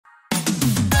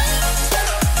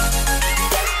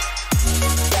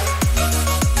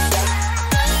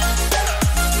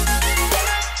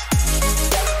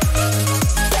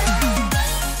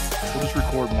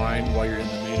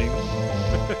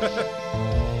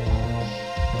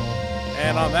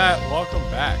And on that, welcome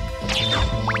back. We got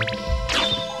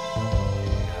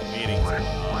meetings going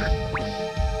on.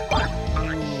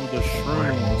 Ooh, the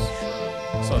shrooms.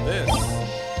 So this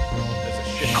is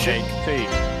a shake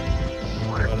tape.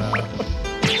 But,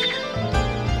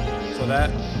 so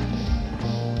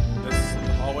this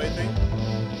hallway thing?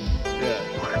 Yeah.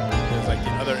 Is like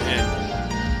the other end.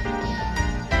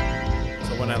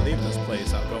 So when I leave this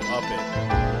place, I'll go up it.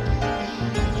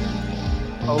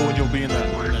 Oh, and you'll be in that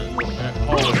hallway.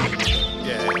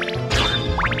 Yeah. Okay.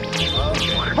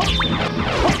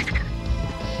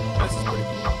 This is pretty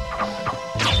cool.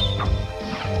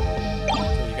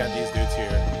 So you got these dudes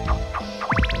here.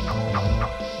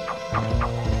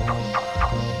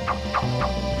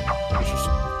 It's just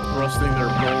thrusting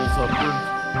their bowls upward.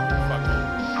 Fucking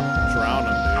drown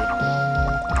them, dude.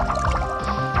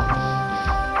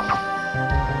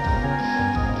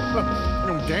 I'm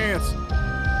gonna dance.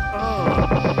 Oh,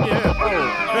 yeah. Oh.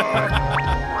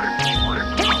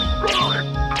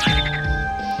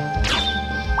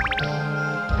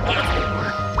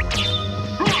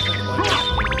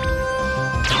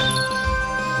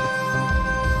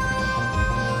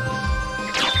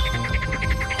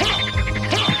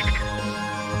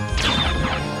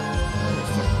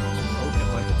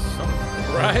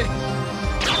 Right?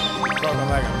 Talking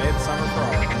like a midsummer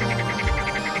frog.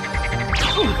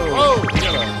 Oh! You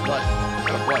got a black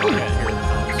cat here at the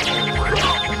house.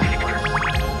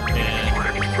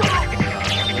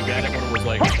 And we got it when it was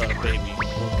like a baby.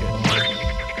 Okay.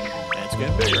 And it's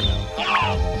getting bigger now.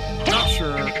 Not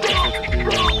sure if it's a dude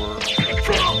or a chick.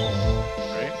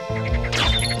 Right?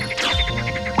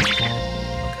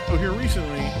 So here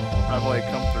recently, I've like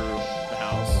come through the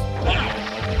house,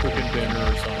 like cooking dinner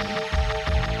or something.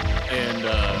 And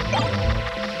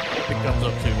it comes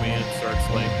up to me and starts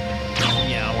like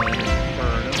meowing and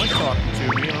purring and like talking to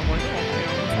me, and I'm like, oh,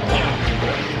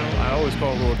 I always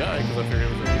call a little guy because I figured it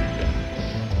was a little guy.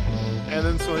 And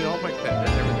then so I'm like petting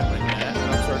and everything like that,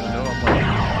 and I'm starting to know, I'm like,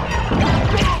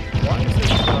 why is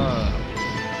it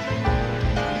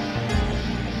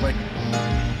like,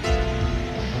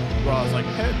 well, I was like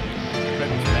pet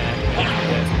his back,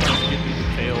 and sometimes give me the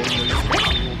tail, you know, just like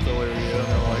a little tail area, and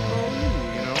they're like, oh,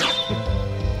 you know.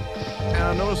 And I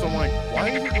noticed, I'm like, why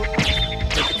is it look like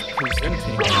it's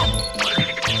presenting?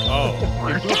 Oh.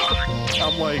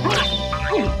 I'm like, and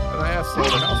I asked the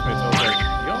other housemates, I was like,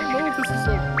 y'all know if this is a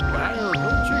guy or a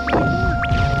girl chick anymore?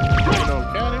 You know,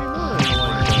 cat anymore? And they're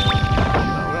like,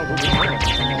 well, we'll be honest.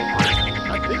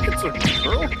 I think it's a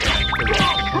girl cat.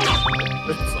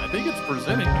 I think it's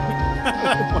presenting.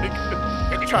 Like,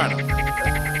 You're trying to.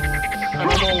 and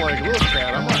I'm all like, look,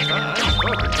 cat, I'm like, I'm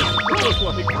fucking. It looks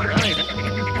like a guy.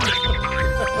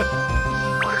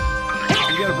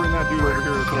 You gotta bring that dude over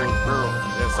here to throw his barrel.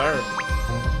 Yes, sir.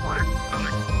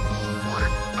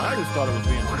 I just thought it was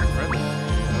being super friendly. You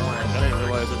know, like, I didn't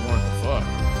realize it wanted to fuck.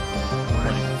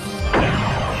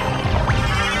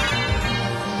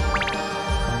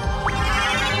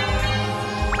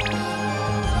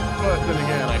 But then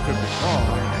again, I could be wrong.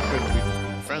 It could be just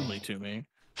being friendly to me.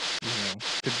 You know,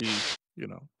 could be, you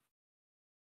know.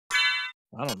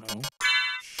 I don't know.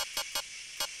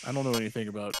 I don't know anything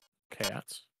about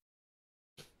cats.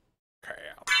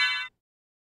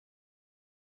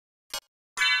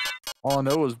 All I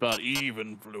know is about Eve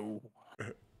and Flu.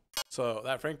 So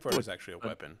that Frankfurt is actually a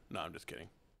weapon. No, I'm just kidding.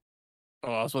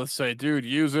 Oh, I was about to say, dude,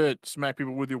 use it. Smack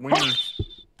people with your wingers.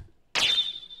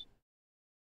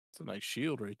 It's a nice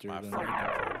shield right there.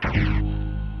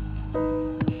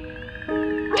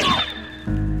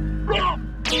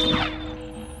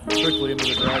 Quickly into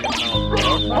the dragon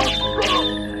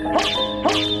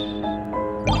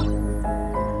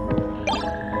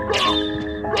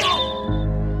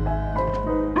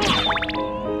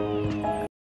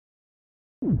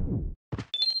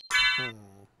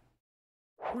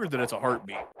Weird that it's a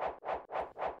heartbeat.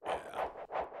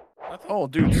 Yeah. Oh,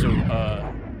 dude, so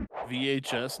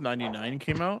VHS 99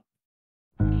 came out.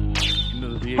 You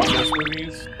know the VHS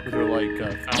movies? Where they're like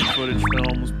found footage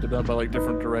films done by like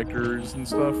different directors and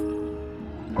stuff.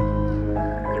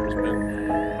 There's been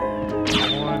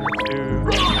 1, 2,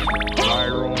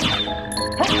 viral.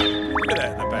 Look at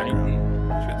that in the background.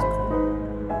 Shit's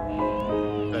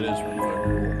cool. That is really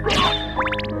fucking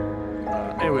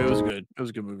cool. Anyway, it was good. It was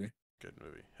a good movie. Good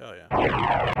movie. Hell yeah.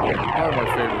 Probably my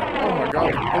favorite. Oh my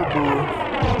god, the purple.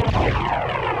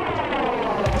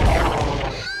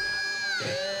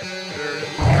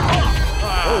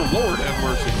 Oh Lord have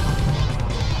mercy.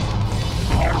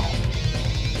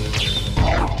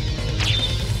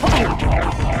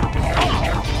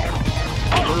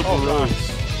 Purple rose.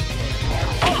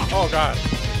 Oh god.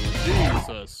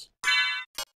 Jesus.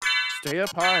 Stay up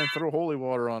high and throw holy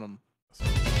water on them.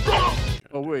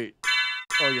 Oh, wait.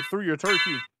 Oh, you threw your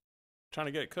turkey. Trying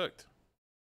to get it cooked.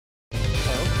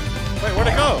 Oh. Wait, where'd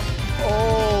it go?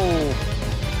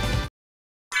 Oh.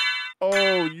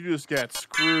 Oh, you just got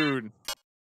screwed.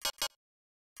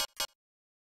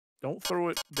 Don't throw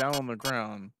it down on the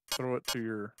ground. Throw it to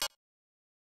your...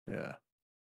 Yeah.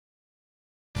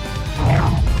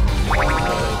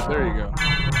 There you go.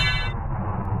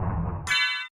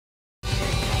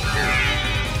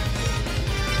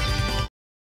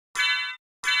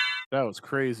 That was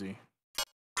crazy.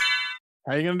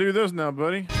 How you gonna do this now,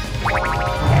 buddy?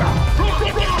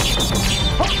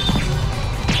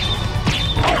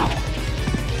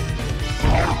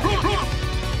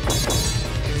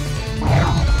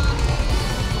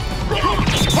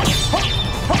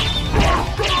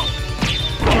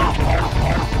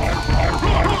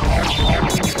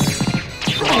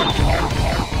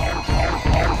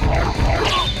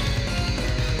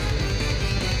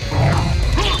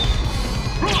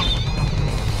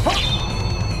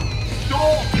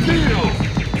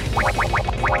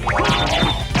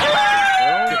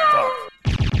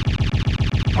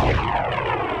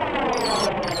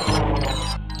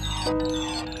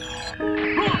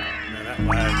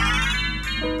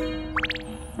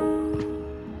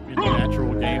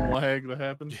 Natural game lag that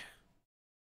happened.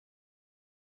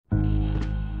 Oh, you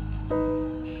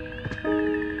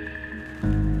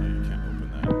can't open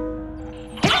that.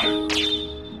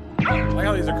 I like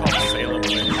how these are called Salem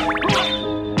witch.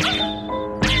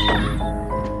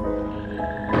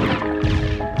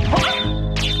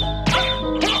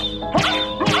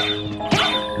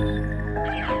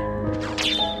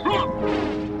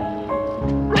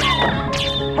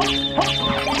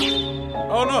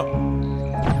 Oh no!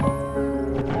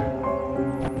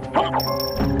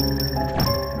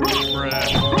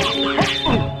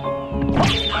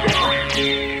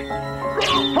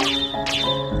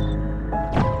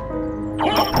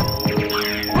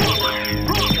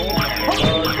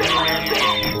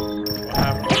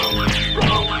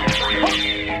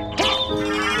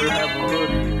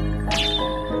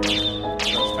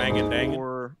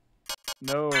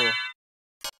 No.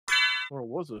 Or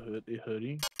was a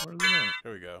hoodie? Where is it at?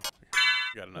 Here we go.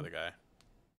 We got another guy.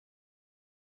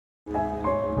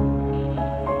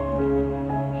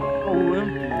 Oh,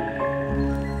 empty.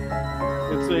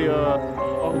 It's a,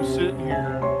 oh, I'm sitting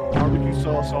here. Barbecue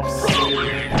sauce off the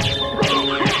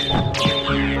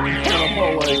and I'm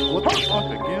all like, what the fuck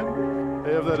again?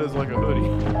 They have that as like a hoodie.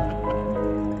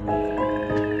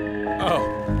 Oh,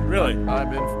 really?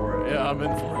 I'm in for it. Yeah, I'm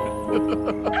in for it.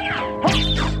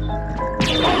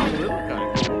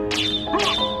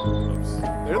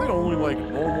 They're the only like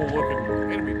normal looking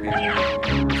enemy people.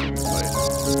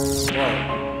 Whoa.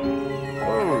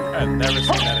 Whoa. I've never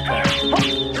seen that attack.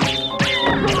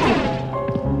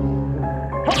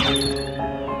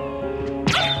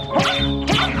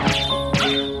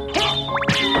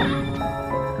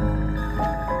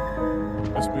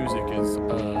 This music is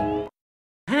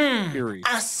eerie.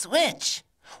 A switch.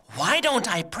 Why don't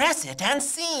I press it and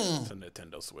see? It's a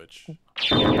Nintendo Switch.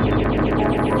 Why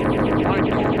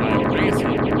don't I press it?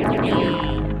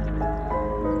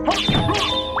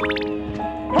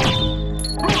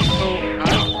 So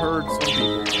I've heard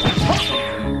some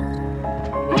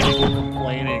people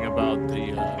complaining about the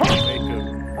remake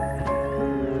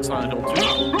of Silent Hill 2.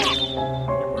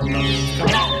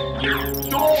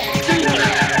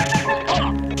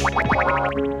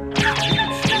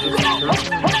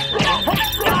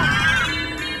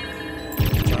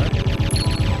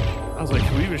 I was like,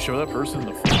 can we even show that person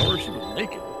the flower? She was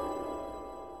naked.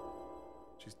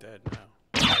 She's dead now.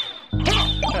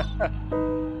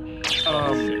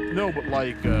 No, but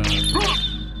like,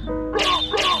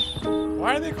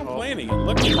 Why are they complaining? It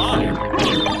looks fine.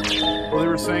 well, they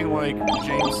were saying like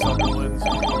James Sutherland's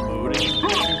emoting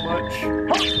too much.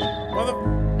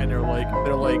 And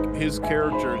they're like his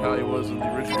character and how he was in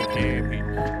the original game. He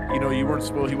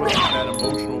wasn't that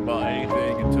emotional about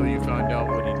anything until you find out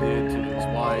what he did to his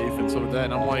wife and some of that.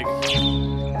 And I'm like, do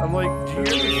you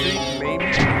ever think maybe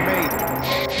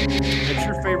it's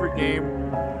your favorite game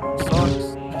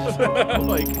sucks?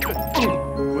 Like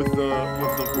with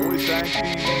the voice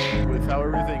acting, with how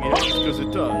everything is, because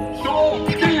it does.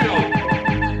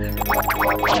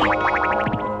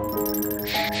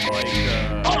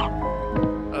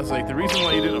 I was like, the reason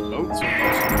why you didn't emote so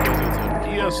much is because it's a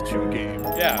PS2 game.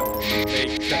 Yeah,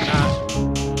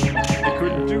 They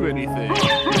couldn't do anything.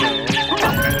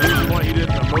 And the reason why he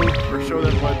didn't emote or show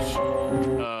that much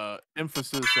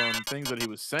emphasis on things that he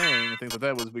was saying and things like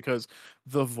that was because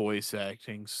the voice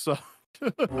acting sucked. You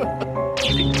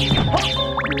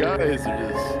guys are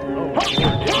just, oh, Lord,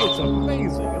 it looks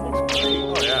amazing. It looks great.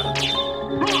 Oh yeah.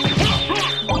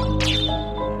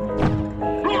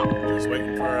 Just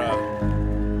waiting for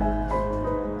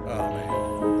oh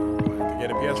man, to get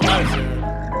a PS5 soon,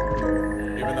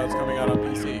 even though it's coming out on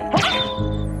PC.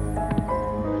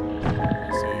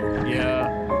 Let's see.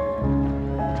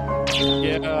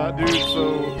 Yeah, dude. So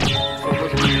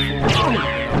Resident Evil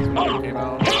 4 came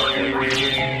out. So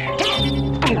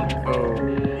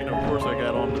of course I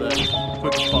got onto that as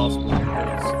quick as possible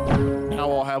because now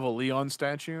I'll have a Leon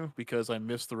statue because I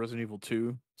missed the Resident Evil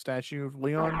 2 statue of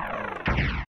Leon.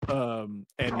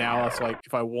 And now it's like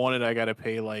if I want it, I gotta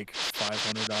pay like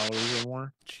 $500 or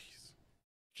more. Jeez,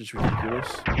 Just ridiculous.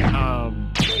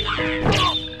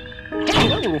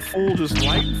 That little fool just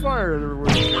lighting fire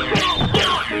everywhere.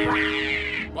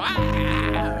 wow.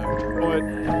 But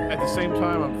at the same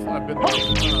time, I've been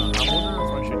thinking, I wonder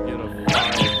if I should get a 5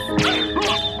 for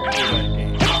that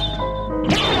game.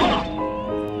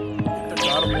 The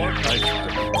God of War price.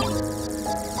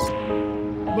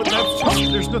 But that's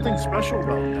just, there's nothing special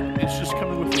about that. It's just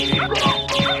coming with the game.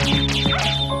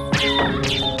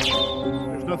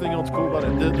 There's nothing else cool about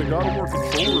it. The God of War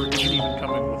controller isn't even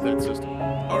coming with that system.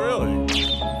 Oh really?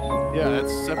 Yeah,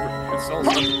 that's separate. It's all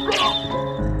separate.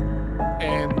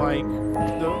 And like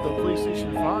the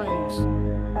PlayStation 5s,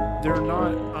 they're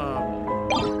not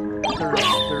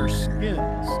they're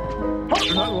skins.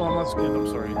 They're not not skins, I'm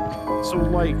sorry. So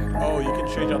like Oh, you can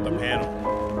change out the panel.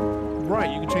 right,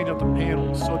 you can change out the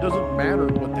panels. So it doesn't matter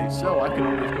what they sell. I can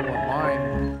always go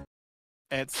online,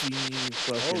 Etsy,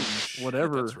 fucking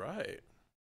whatever. That's right.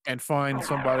 And find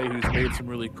somebody who's made some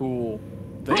really cool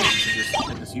things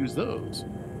and just use those.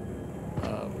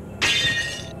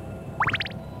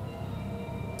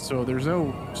 So there's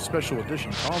no special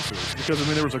edition consoles because I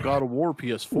mean there was a God of War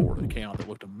PS4 that came out that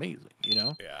looked amazing, you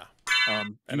know. Yeah.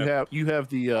 You have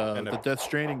the Death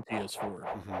Stranding PS4,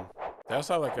 Mm-hmm. They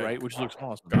also have like a right, which looks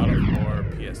awesome. God of War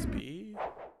PSP.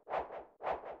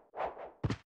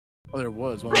 Oh, there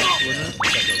was one, wasn't it?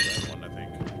 That one, I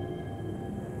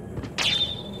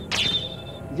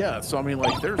think. Yeah, so I mean,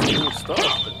 like, there's cool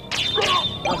stuff, but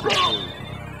nothing really,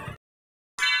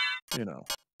 you know,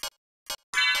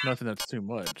 nothing that's too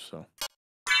much. So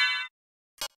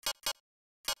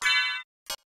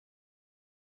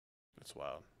That's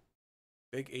wild.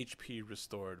 Big HP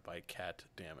restored by cat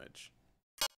damage.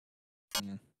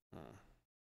 Mm.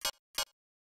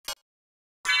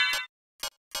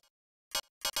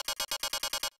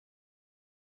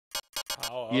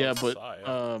 How yeah,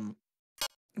 outside?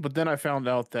 but then I found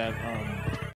out that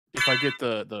if I get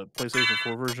the PlayStation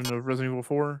 4 version of Resident Evil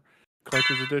 4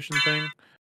 Collector's Edition thing,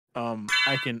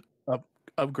 I can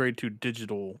upgrade to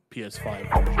digital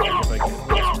PS5 version if I get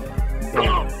this. So,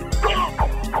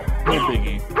 no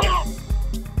biggie.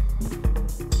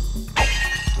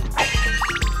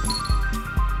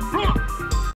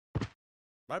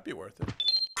 Might be worth it.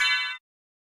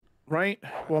 Right?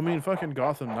 Well, I mean, fucking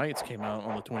Gotham Knights came out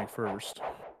on the 21st.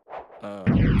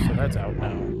 So that's out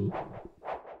now.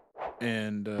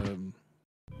 And,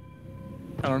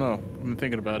 I don't know. I'm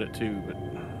thinking about it too, but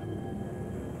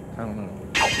I don't know.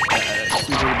 It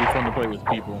seems like it'd be fun to play with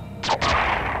people.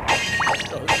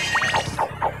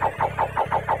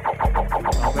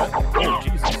 Oh,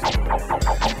 Jesus.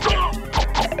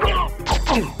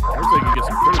 Looks like you get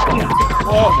some critical hits.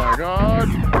 Oh my god!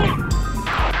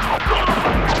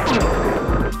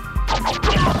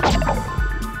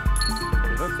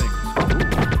 Dude, that thing is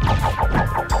cool.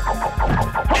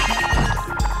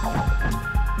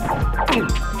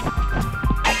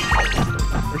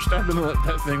 They're stabbing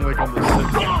that thing like on the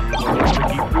Simpsons. You're like, to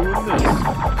keep doing this.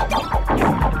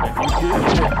 If you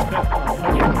get it,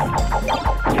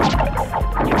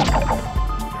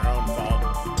 Your own fault.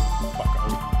 Bucko.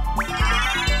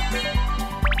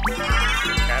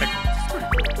 The catacombs is pretty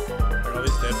cool. Like all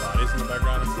these dead bodies in the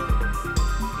background and stuff.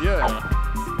 yeah.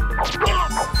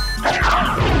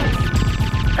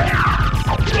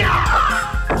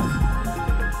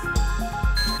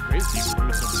 Crazy people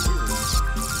doing some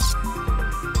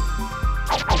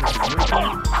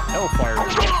Hellfire.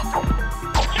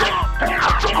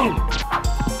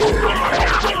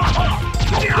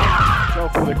 Go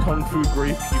for the Kung Fu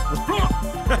grave people.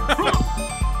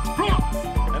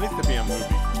 That needs to be a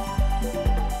movie.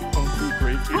 Kung Fu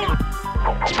grave people.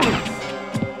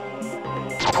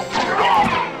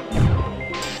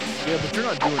 Yeah, but you're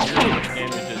not doing nearly as much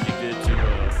damage as you did to,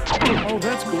 oh,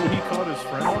 that's cool. He caught his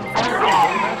friend on fire.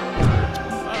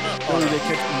 Oh, they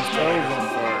catch themselves on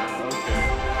fire. Okay.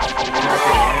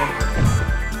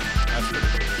 That's pretty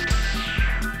cool.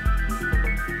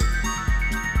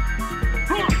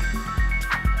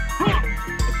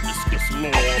 Just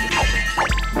Lord.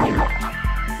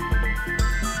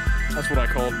 what I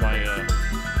called my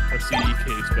CD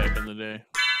case back in the day.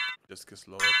 Discus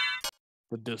Lord.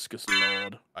 The Discus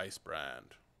Lord. Ice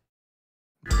Brand.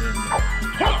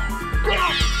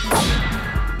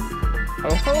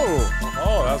 Oh ho!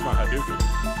 Oh, that was my Hadouken.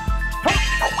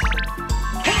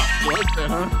 You like that,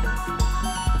 huh?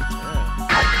 Yeah.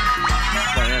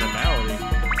 My animality.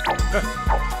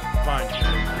 Fine.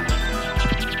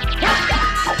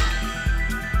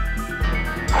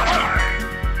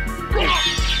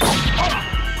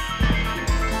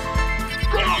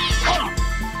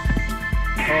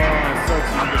 Oh, it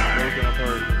sucks you get broken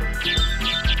apart.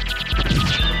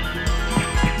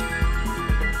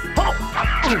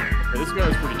 Okay, this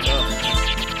guy's pretty tough.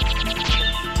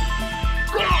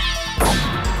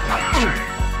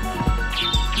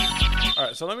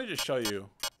 Alright, so let me just show you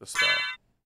the spell.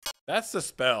 That's the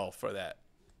spell for that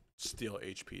steal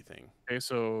HP thing. Okay,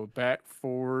 so back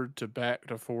forward to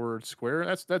forward square.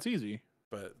 That's easy.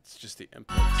 But it's just the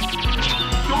inputs.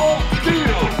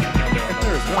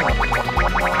 There's one.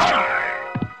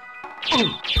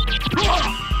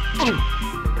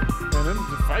 And then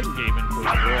the fighting game input.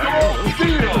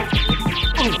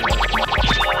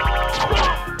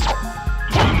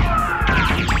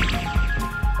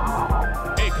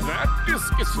 Hey, cause that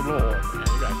Discus Lord. Yeah,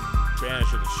 you got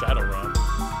banished in the Shadow Realm.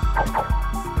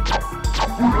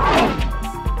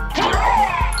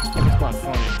 It's not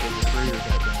funny because the creator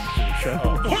got banished in the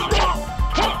Shadow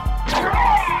Realm.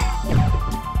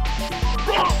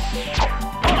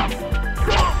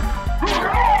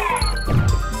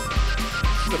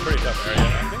 This is a pretty tough area.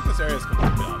 I think this area is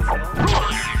completely optional.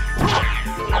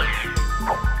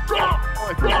 I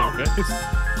like this little guys.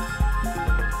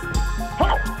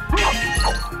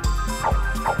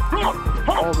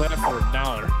 All that for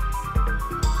 $1.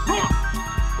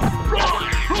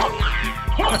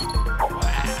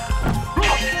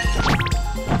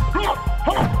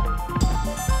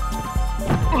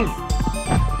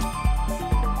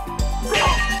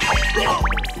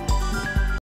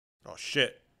 Oh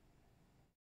shit.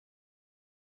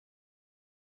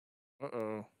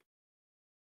 Uh-oh.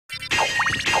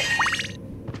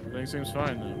 Everything seems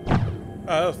fine though. Oh,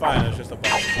 that was fine. It was just a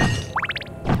boss.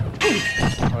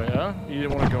 Oh yeah? You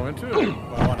didn't want to go into it?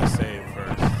 Well, I want to save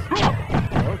first.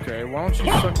 Okay, why don't you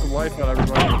suck the life out of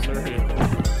everybody in this area?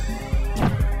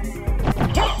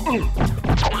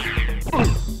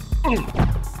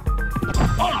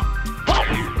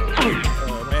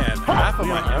 Man, half of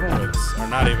my inputs are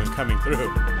not even coming through.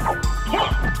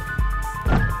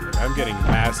 Like, I'm getting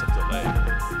massive delay.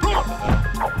 What the hell?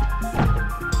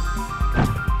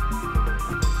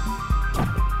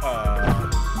 Oh,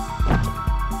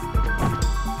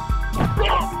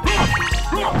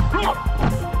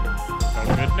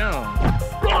 good now.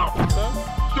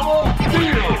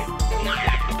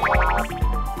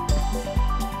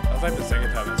 That's like the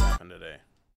second time this happened today.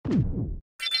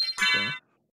 Okay.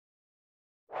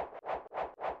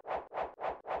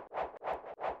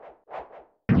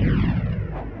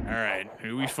 Alright,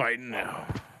 who we fighting now?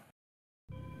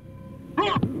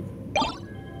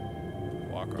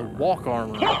 Walk The armor. walk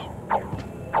armor.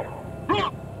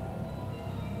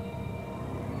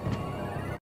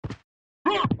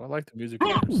 I like the music.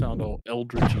 It sound all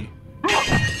eldritchy.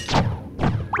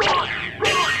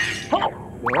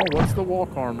 Well, what's the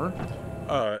walk armor?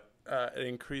 It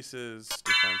increases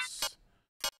defense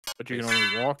But you can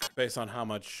only walk. based on how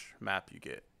much map you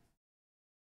get.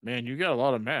 Man, you got a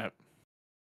lot of map.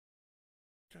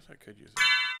 Guess I could use it.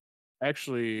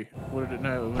 Actually, what did it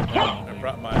know? It went down, I I think.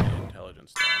 brought my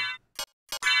intelligence down.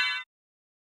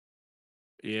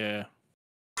 Yeah.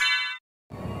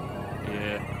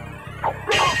 Yeah.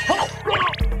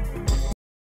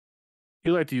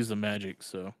 You like to use the magic,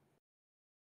 so.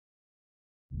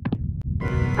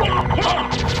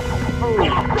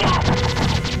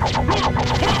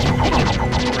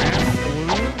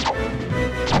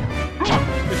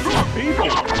 It's just people.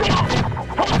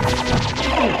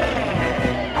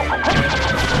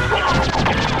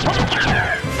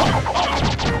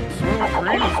 Swirl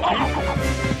green is people.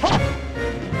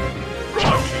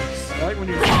 I like when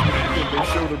you they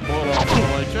show the blood off.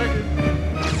 I'm like, check it.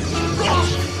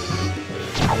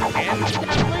 And it's got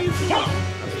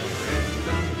lasers.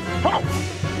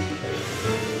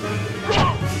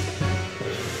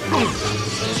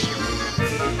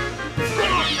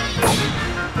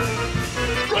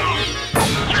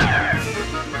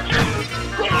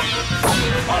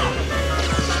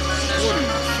 What are you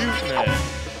shooting at?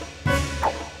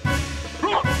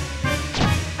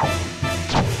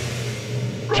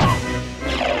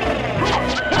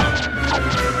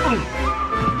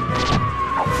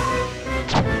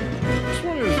 This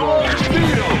one is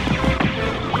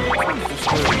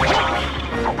just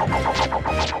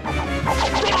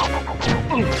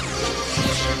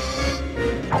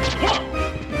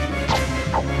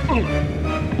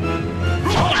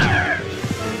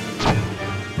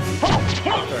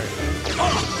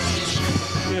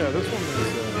Yeah, this one is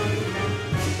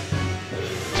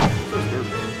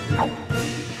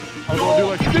I'm gonna do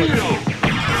like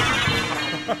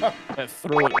that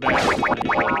throw it back.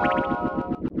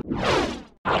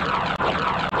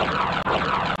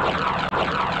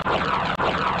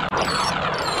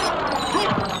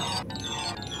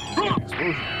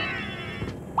 Explosion.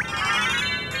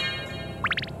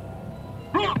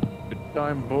 Good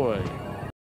time boy.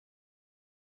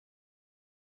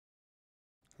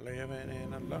 Living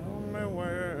in a lonely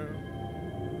world.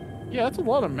 Yeah, that's a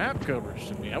lot of map coverage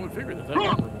to me. I would figure that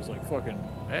number was like fucking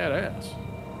badass.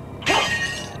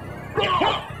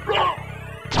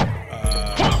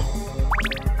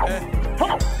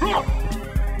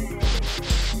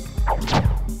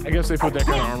 I guess they put that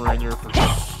kind of armor in there for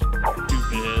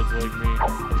stupidheads like me.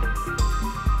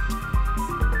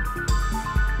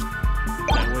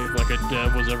 That way, if like a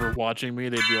dev was ever watching me,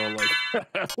 they'd be all like,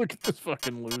 look at this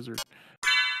fucking loser.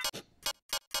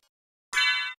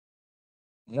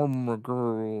 Armor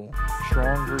girl.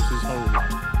 Strong versus holy.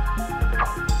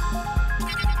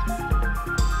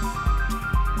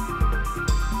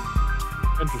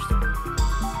 Interesting.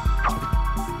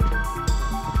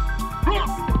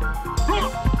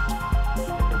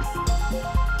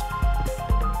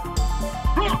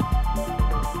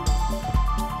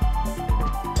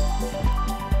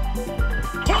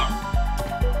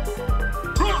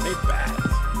 Need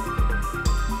bats.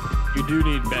 You do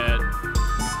need bat.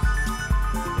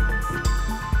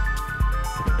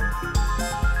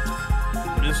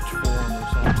 Mist form or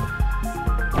something.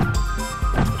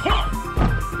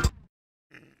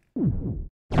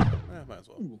 Might as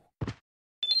well.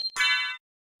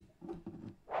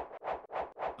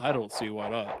 I don't see why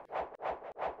not.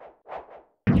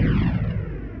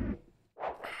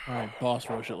 Alright, boss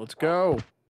rush it. Let's go.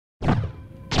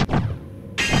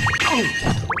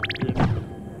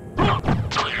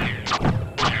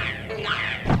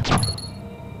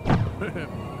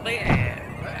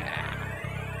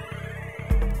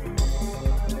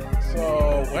 So,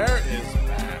 where is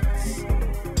bats?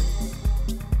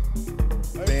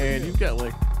 Man, you've got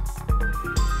like...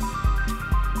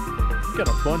 You've got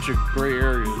a bunch of gray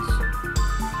areas.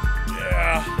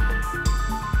 Yeah.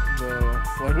 So,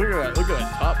 like, look at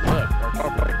that top left, or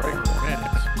top right, man.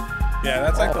 Yeah,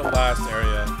 that's like the last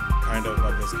area, kind of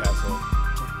this castle.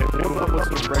 What's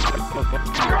the right?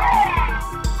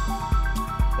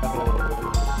 So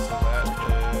that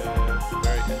is the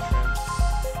very entrance.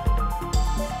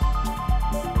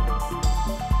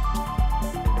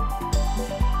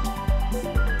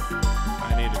 I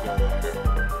need to go there.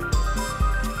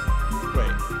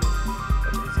 Wait.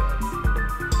 What is that?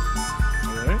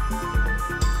 Alright.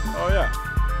 Oh, yeah.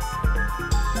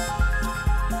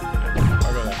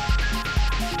 I'll go there.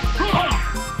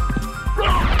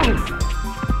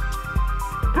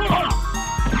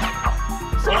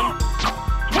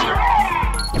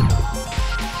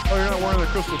 Oh, you're not wearing the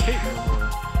crystal cape anymore.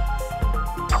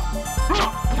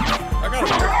 I got it.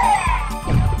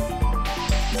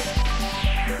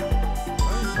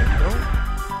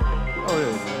 Oh,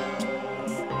 yeah.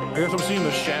 I guess I'm seeing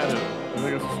the shadow.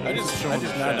 I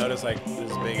just not noticed like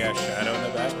this big ass shadow in the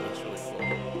back. It looks really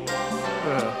cool.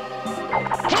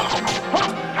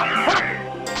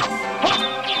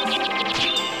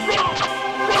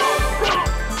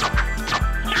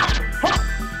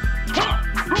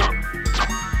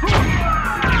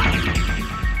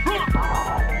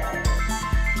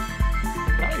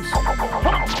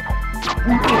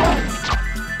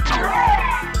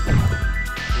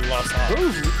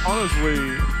 Those, honestly,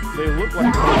 they look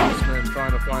like policemen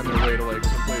trying to find their way to like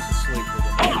someplace to sleep with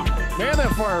them. Man,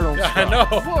 that fire don't stop. I know.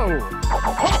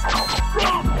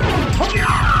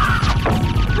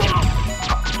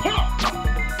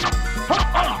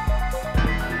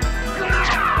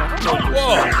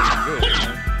 Whoa!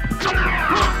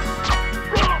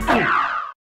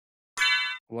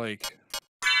 Like,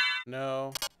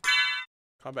 no.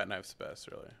 Combat knife's best,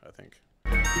 really, I think.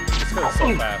 Just because it's so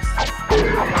fast.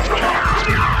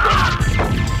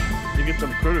 you get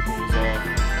them criticals off.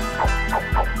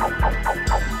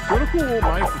 Critical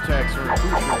knife attacks are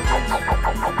crucial against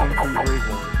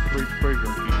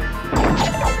graveyard people.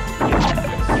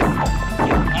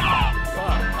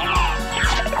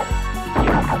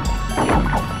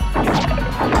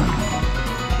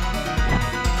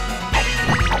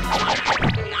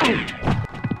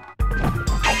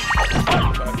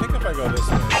 So I think if I go this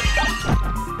way.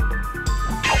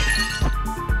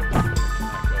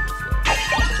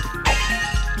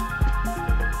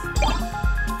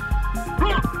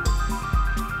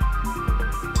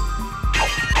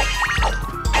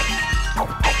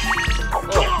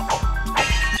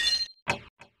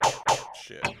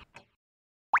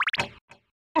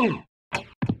 I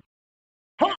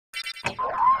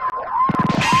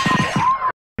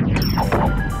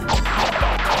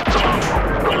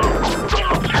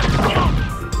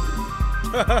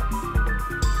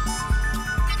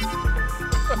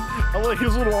like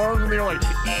his little arms and they're like, oh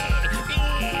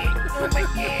my god.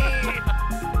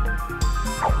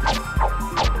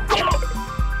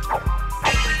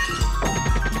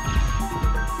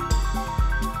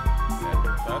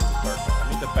 That's the start. I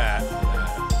need the bat.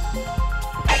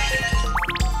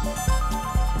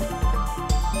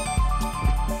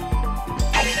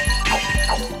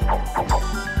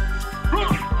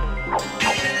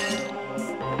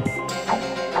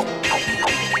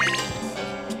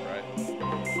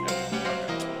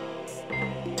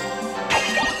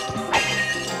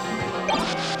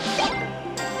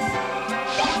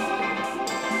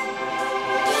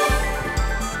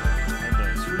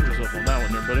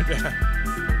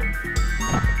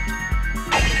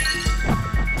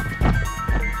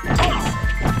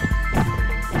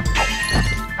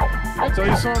 Tell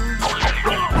you something?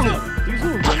 These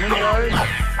little gremlin guys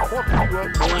fuck you up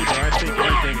more than I think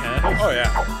anything has. Oh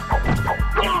yeah.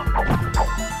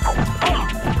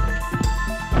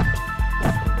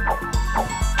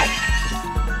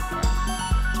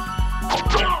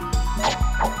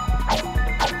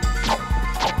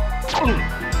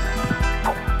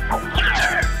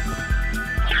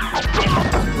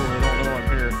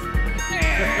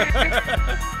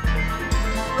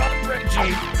 Run,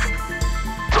 Reggie!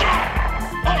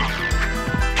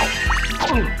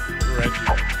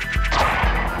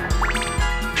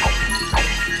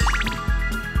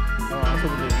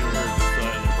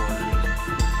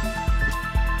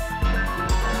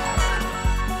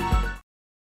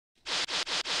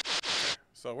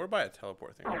 So we're by a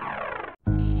teleport thing.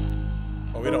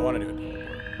 Oh, we don't want to do a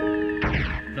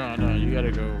teleport. No, you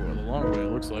gotta go the long way,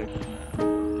 it looks like.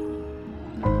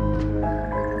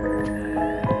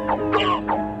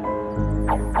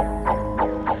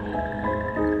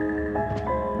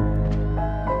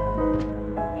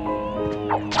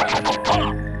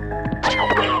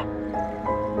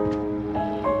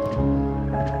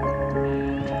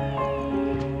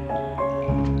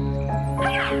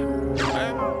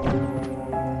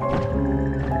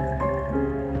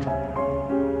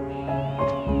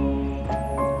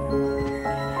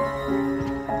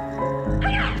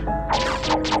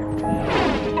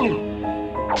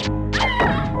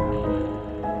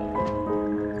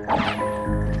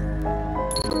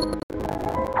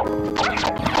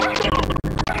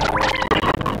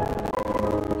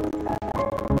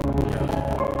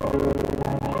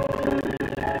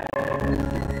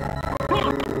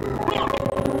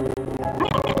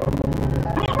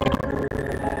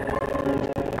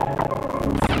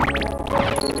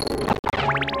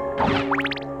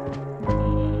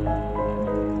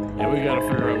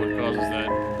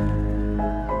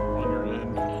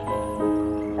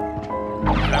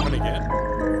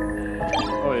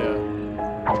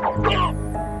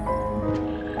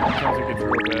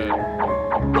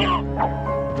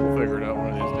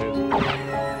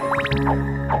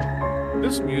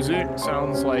 This music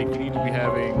sounds like you need to be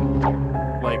having,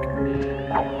 like,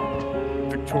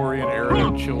 Victorian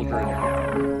era children,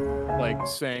 like,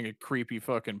 saying a creepy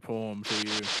fucking poem to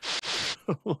you.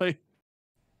 Like,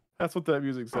 that's what that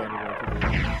music sounded like to me.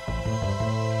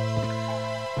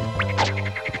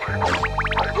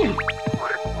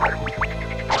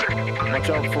 Watch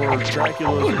out for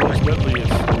Dracula's most deadliest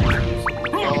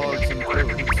dogs and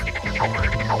toads.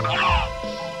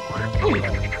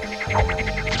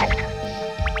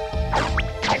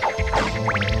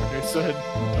 They said.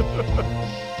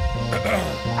 Well,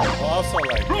 also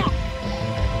like.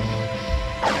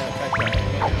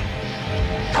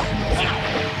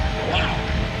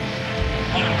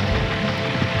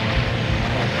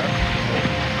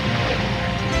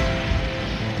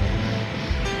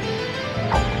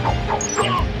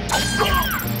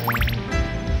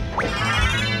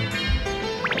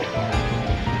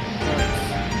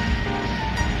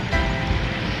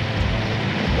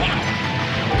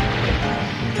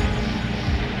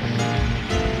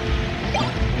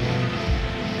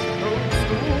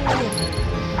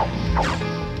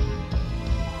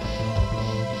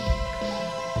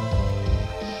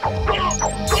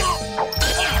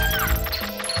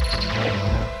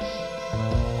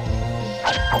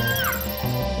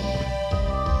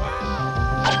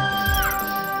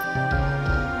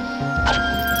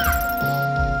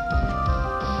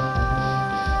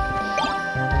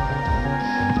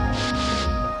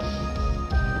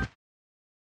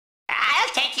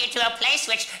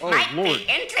 Might be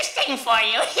interesting for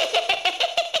you.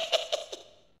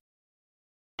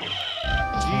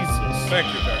 Jesus. Thank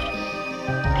you, Barry.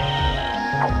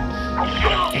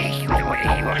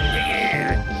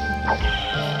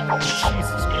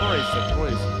 Jesus Christ, that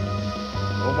voice.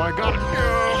 Oh my god.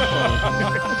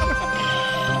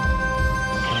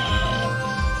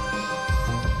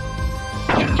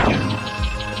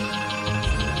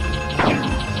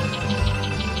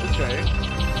 Okay.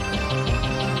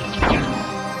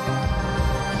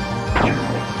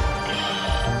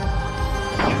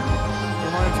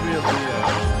 Reminds me of the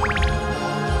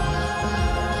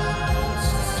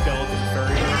skeleton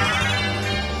fairymen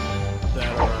that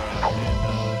are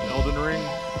in Elden Ring.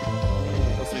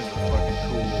 Those things are fucking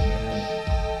cool, man.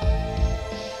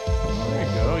 There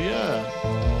you go, yeah.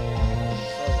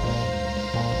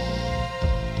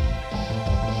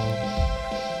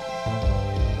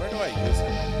 Where do I use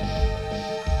it?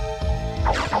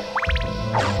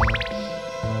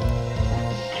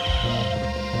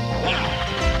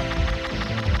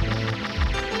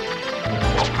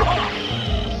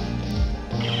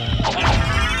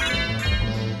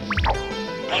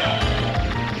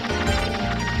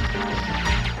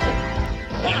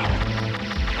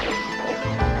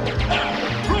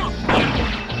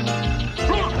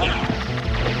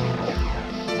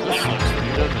 This sucks for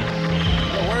you, doesn't it?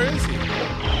 Oh, where is he?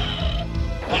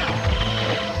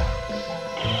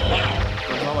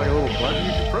 There's not like a little button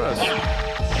you can press.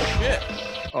 Shit.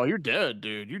 Oh, you're dead,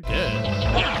 dude. You're dead. No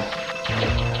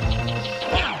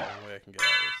way I can get out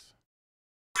of this.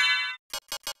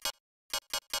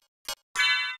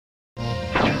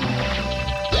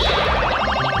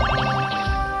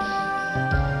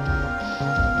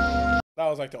 That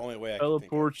was like the only way I could think of.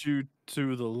 Teleport you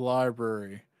to the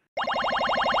library.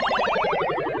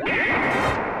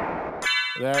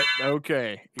 That,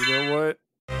 okay. You know what?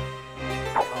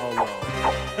 Oh, well.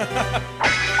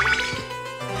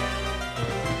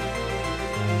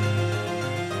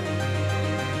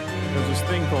 There's this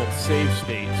thing called save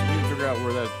states. You need to figure out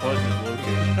where that button is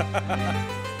located.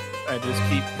 And just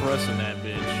keep pressing that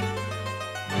bitch.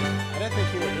 I didn't think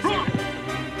he would disappear.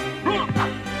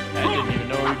 I didn't even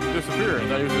know he could disappear. I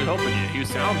thought he was helping you. He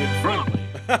sounded friendly.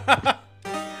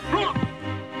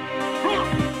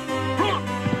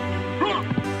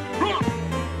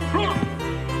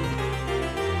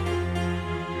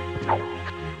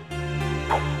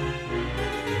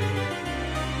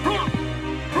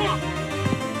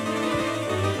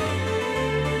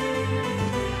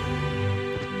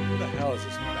 Who the hell is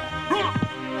this guy?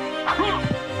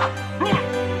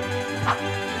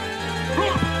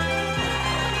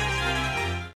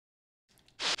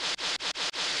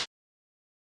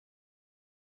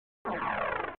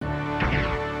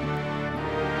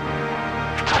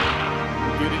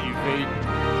 Get it, you fate.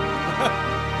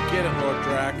 Get it, Lord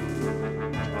Drac.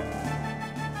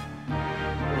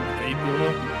 Fate, Billa.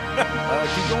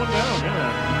 Keep going down,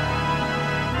 yeah.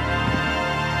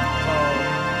 So,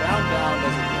 down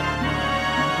doesn't do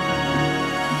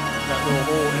That little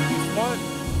whole empty spot? it.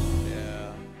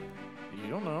 Yeah. You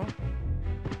don't know.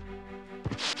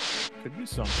 Could be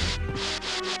something.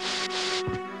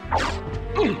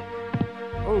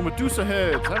 Oh, Medusa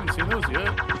heads. I haven't seen those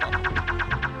yet.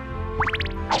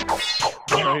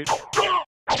 Alright.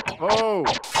 Oh!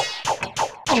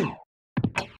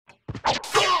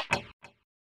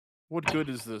 What good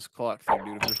is this clock thing,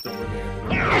 dude, if they're still living?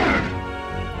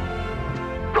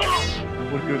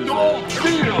 What good is that?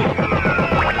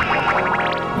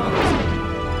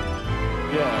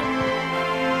 Yeah.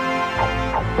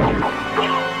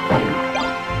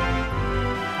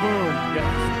 Boom!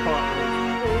 Yes,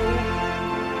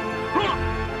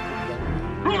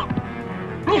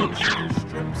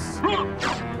 Strips. I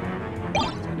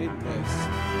need this.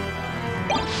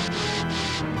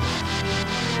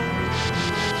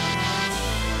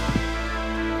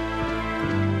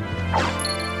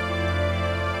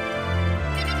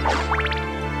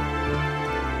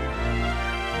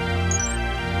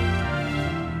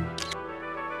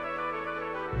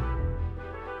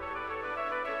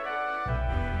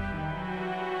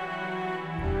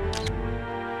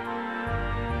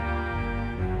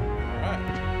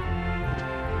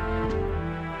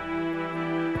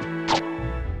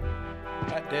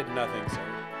 That did nothing, sir.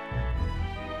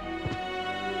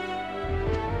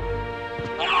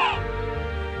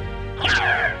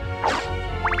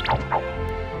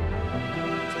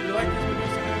 So you like these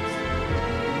Medusa heads?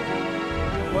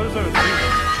 What is that?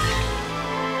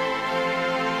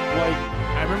 Like,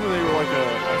 I remember they were like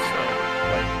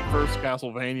like first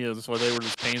Castlevania, so they were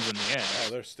just pains in the ass. Oh,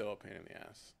 they're still a pain in the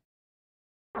ass.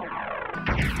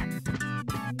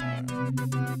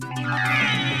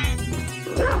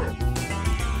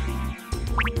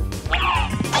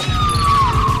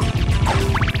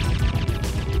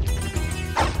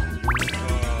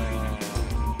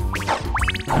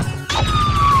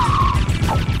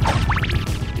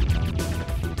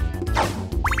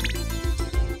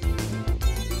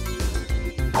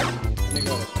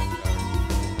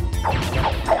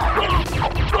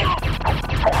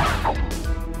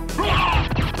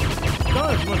 Not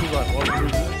as much as I love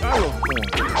Bruce. I love corn.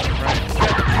 Right?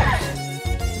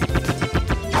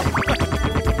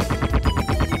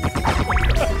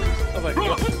 I was like,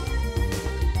 what?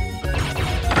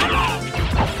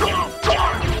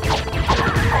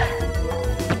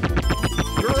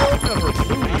 Girl, got her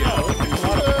booty out.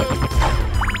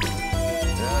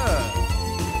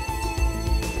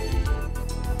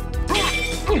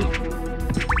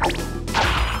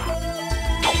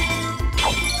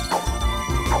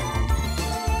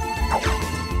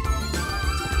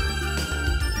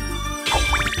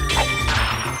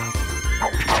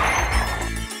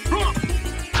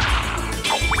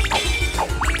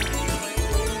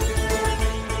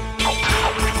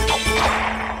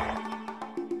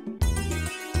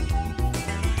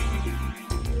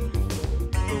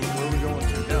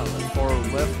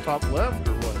 Top left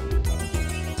or what?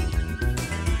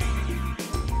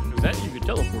 Is that you could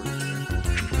teleport to?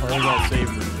 Or is that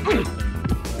saved room?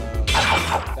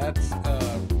 That's a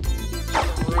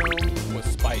room with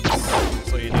spikes.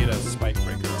 So you need a spike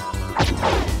breaker armor.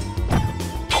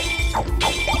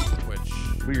 Which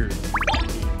Weird.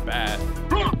 bad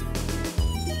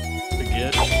To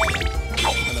get.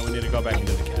 and then we need to go back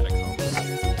into the catacombs.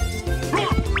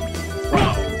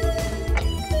 Wow.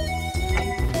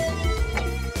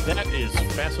 That is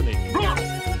fascinating.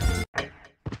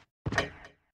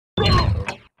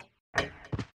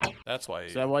 That's why.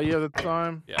 Is that why you have the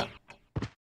time? Yeah.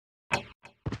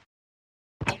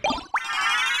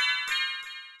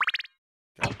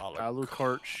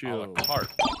 Alucard shield.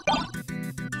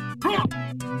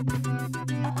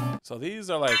 So these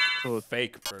are like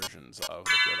fake versions of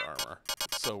the good armor.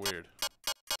 It's so weird.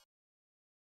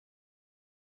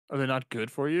 Are they not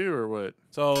good for you or what?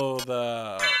 So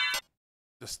the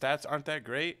stats aren't that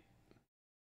great.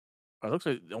 It looks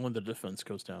like only the defense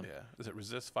goes down. Yeah. Does it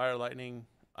resist fire, lightning,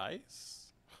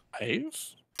 ice?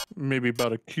 Ice? Maybe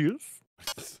about a kiss?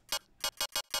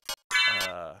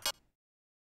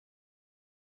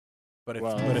 But if,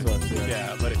 Wow, but if, that sucks, yeah.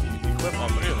 yeah, but if you equip all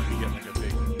three of them, you get like a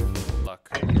big luck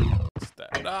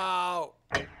stat. No!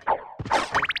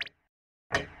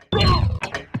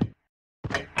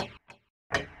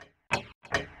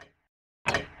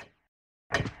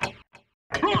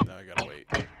 Now I gotta wait.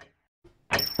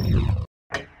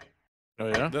 Oh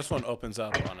yeah? This one opens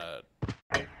up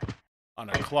on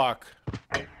a clock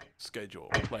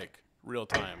schedule, like real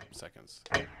time seconds.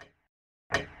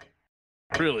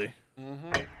 Really?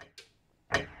 Mm-hmm.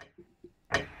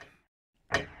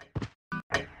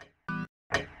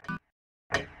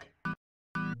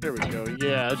 There we go.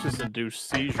 Yeah, it's just induced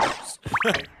seizures.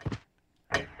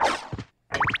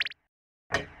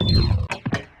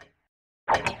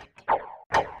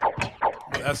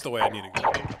 That's the way I need to go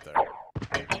up there.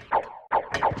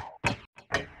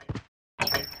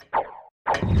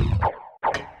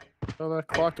 Tell that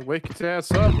clock to wake its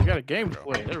ass up. We got a game to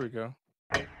play. There we go.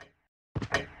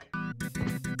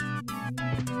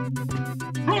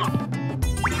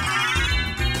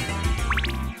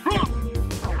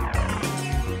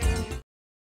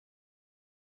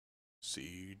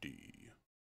 CD.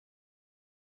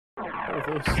 Oh,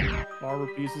 those armor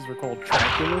pieces are called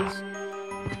Draculas.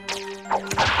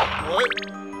 What?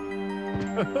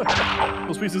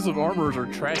 Those pieces of armors are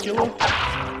Dracula?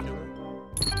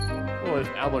 Well, if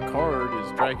Alucard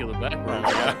is Dracula backwards,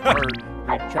 Alucard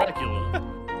would be Dracula.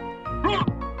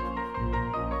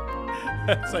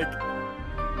 That's like,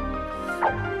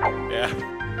 yeah.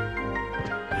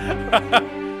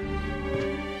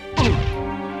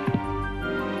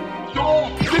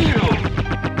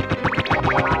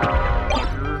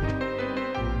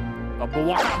 A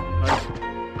Bawaka.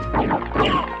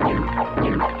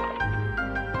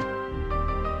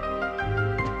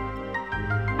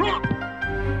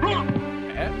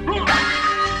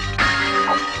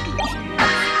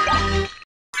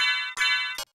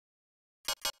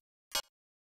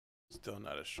 Still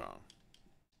not as strong.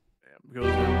 Damn,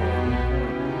 goes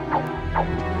down.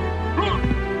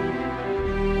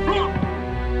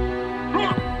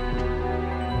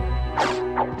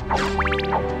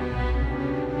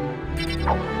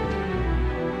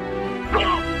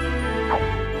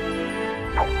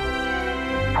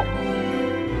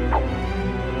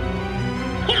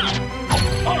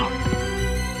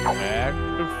 Back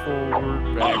to forward,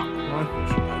 back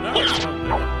punch. I know, it's not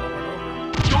bad.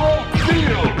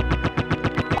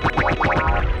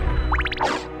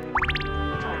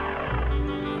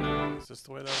 Is this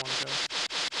the way that I want to go?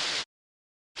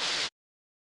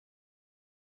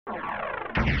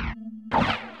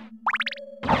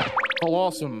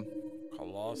 Colossum.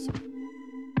 Colossum.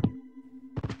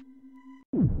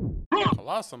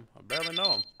 Colossum? I barely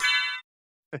know him.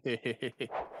 Yeah,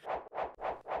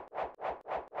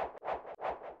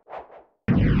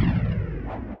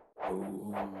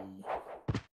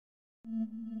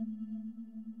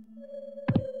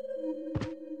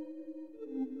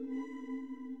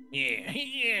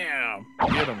 yeah.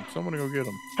 Get him. Someone go get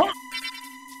him.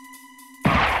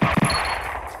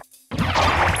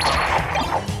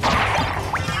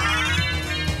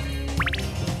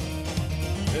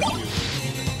 This music.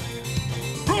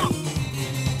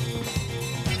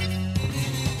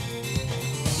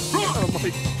 I'm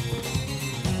like,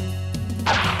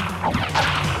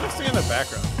 Let's sing in the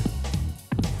background.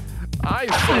 I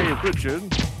say, Richard,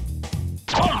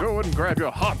 go ahead and grab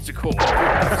your harpsichord. Get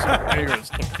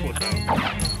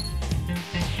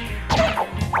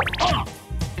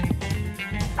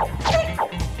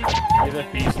that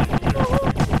beast.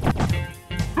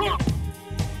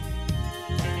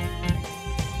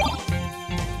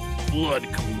 Blood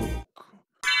cloak.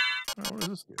 Oh, what does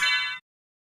this do?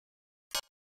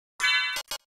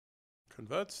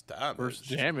 Converts damage. First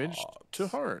damage hearts. to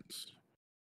hearts.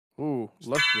 Ooh,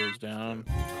 left goes down.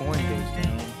 Coin goes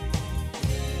down.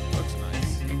 Looks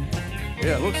nice.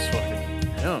 Yeah, it looks fucking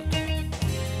hemp.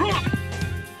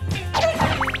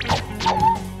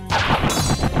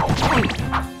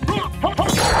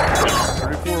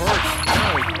 34 hearts.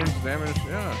 Yeah, points damage.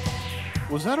 Yeah.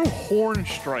 Was that a horn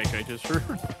strike I just heard?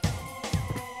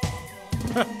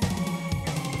 I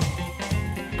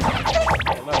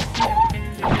don't know.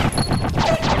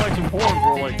 Like some horns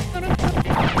were like.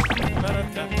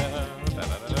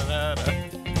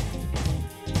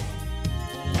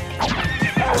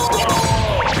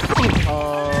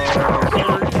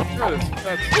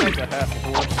 That's a half a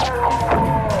horse.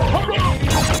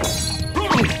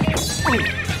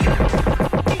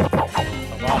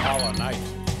 A Valhalla Knight.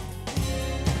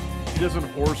 He doesn't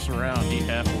horse around, he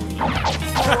half horses.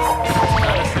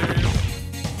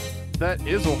 That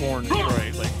is a horn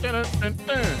strike. Like, dun, dun,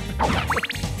 dun.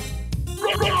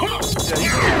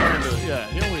 Yeah,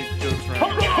 he only goes around.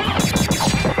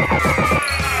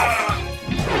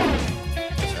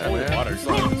 Holy man. water.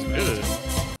 Good.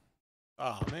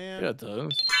 Oh man. Yeah, it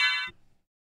does.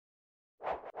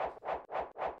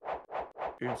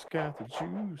 It's got the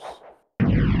juice.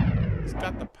 It's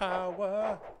got the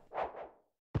power.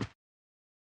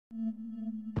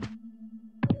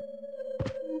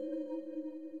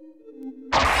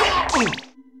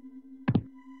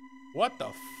 What the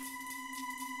f...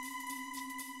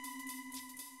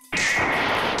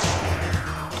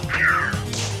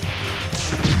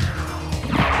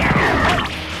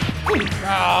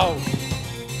 Ow!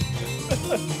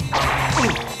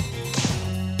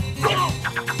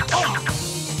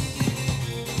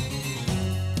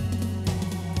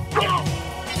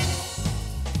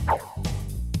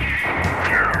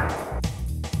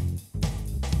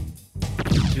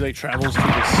 He like travels to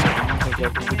the sun, like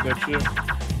that shit.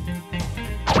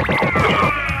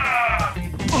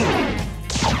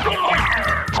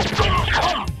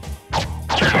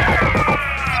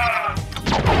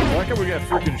 I like how we got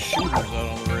freaking shooters out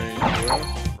on the range, bro.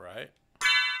 Right?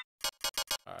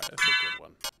 Alright, that's a good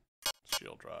one.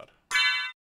 Shield rod.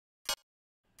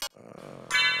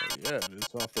 Yeah,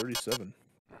 it's on 37.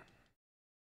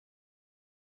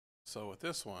 So with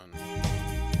this one...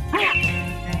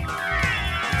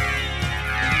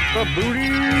 The booty!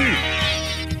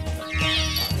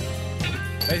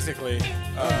 Basically,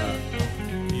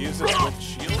 you use this with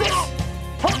shields,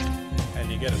 and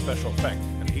you get a special effect.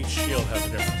 And each shield has a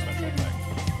different special effect.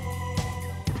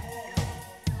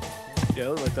 Yeah, it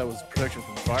looked like that was protection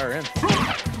from fire and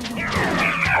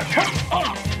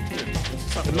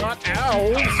not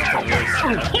owls!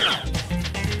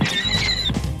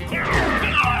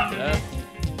 That.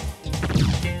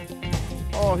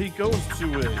 Oh, he goes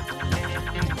to it.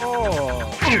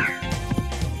 Oh.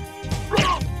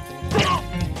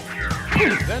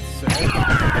 That's sad.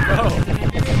 No.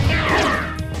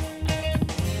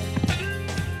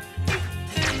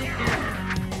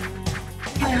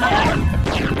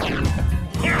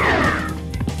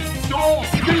 Don't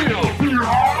steal!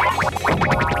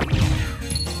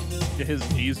 Yeah, his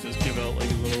knees just give out like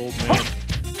he's an old man.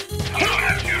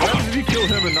 What happens if you kill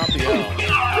him and not the owl?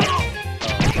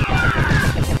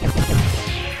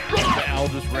 The owl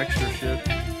just wrecks your shit.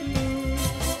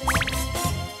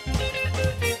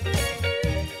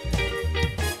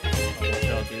 Watch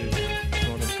out, dude.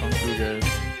 One of them kung fu guys.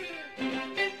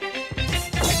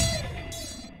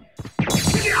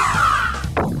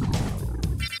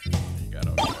 You got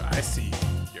over there. I see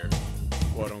your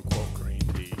quote-unquote green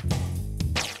tea.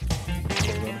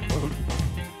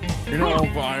 You're not on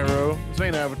Pyro. This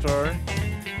ain't Avatar.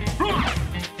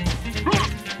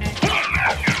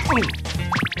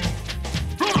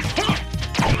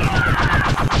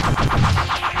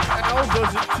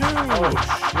 does it too. Oh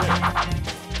shit!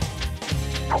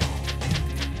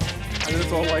 And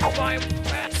it's all like, my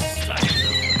best.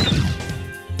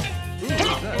 Ooh,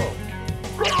 what's that?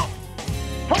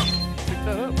 Pick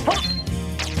that up.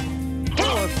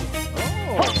 Oh,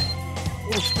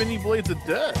 little spinny blades of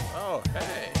death. Oh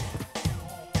hey!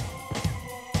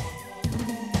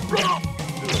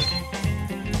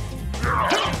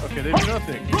 Okay, they do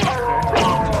nothing.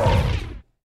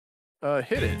 Okay.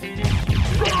 Hit it.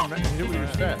 Hit with your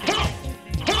staff.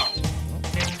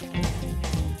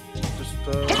 Just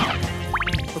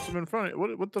put them in front of you.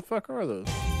 What the fuck are those?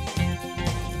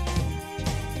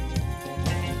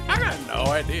 I got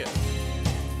no idea.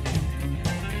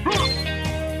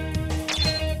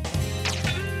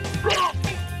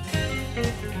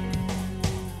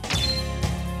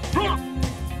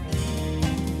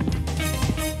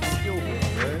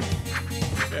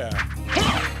 Yeah.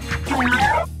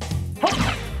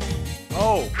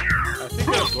 Oh, I think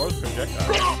that absorbs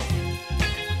projectiles.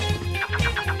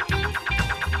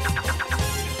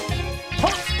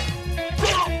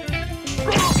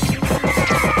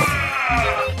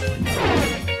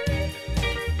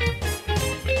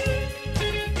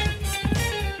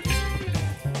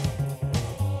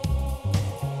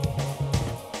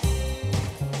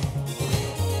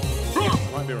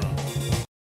 Might be wrong.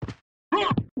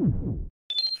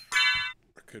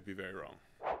 Could be very wrong.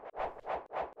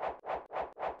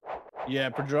 Yeah,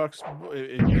 it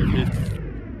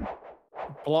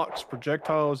blocks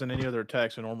projectiles and any other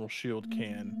attacks a normal shield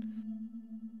can.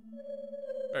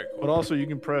 Very cool. But also you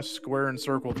can press square and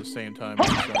circle at the same time to do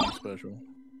something special.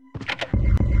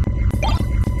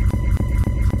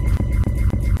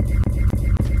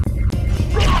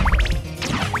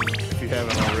 If you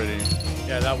haven't already.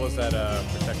 Yeah, that was that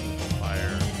protection from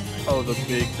fire. Oh, the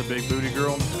big booty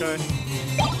girl in the sky?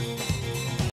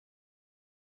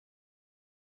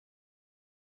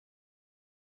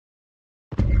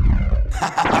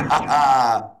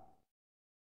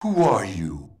 Who are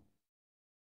you?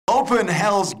 Open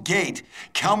hell's gate!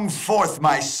 Come forth,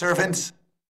 my servants!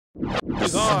 The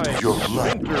scent of your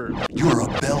blood, you're a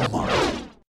Belmont.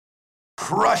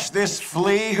 Crush this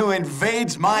flea who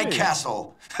invades my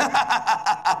castle! Wait,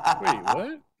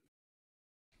 what?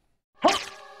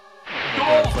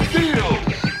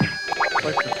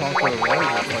 Like the Tonka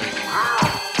Warrior fight.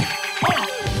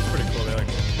 Pretty cool. They like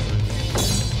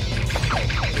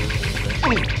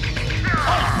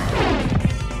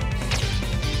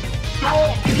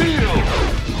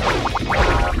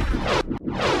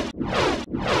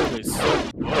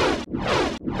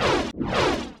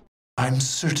I'm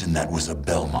certain that was a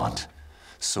Belmont,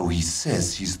 so he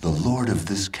says he's the lord of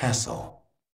this castle.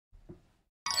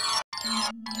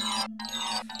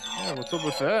 Yeah, what's up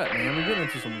with that, man? We're getting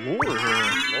into some lore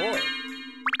here. Lord.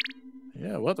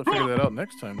 Yeah, we'll have to figure that out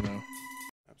next time, though.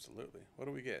 Absolutely. What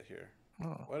do we get here?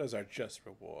 Oh. What is our just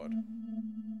reward?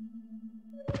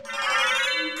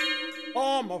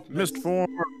 Form of Mist form.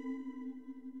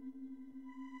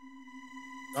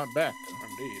 Not back.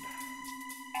 Indeed.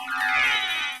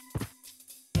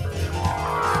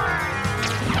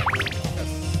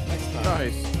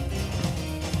 Nice.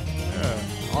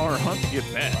 Yeah. On our hunt to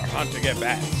get back. Hunt to get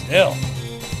back. Still.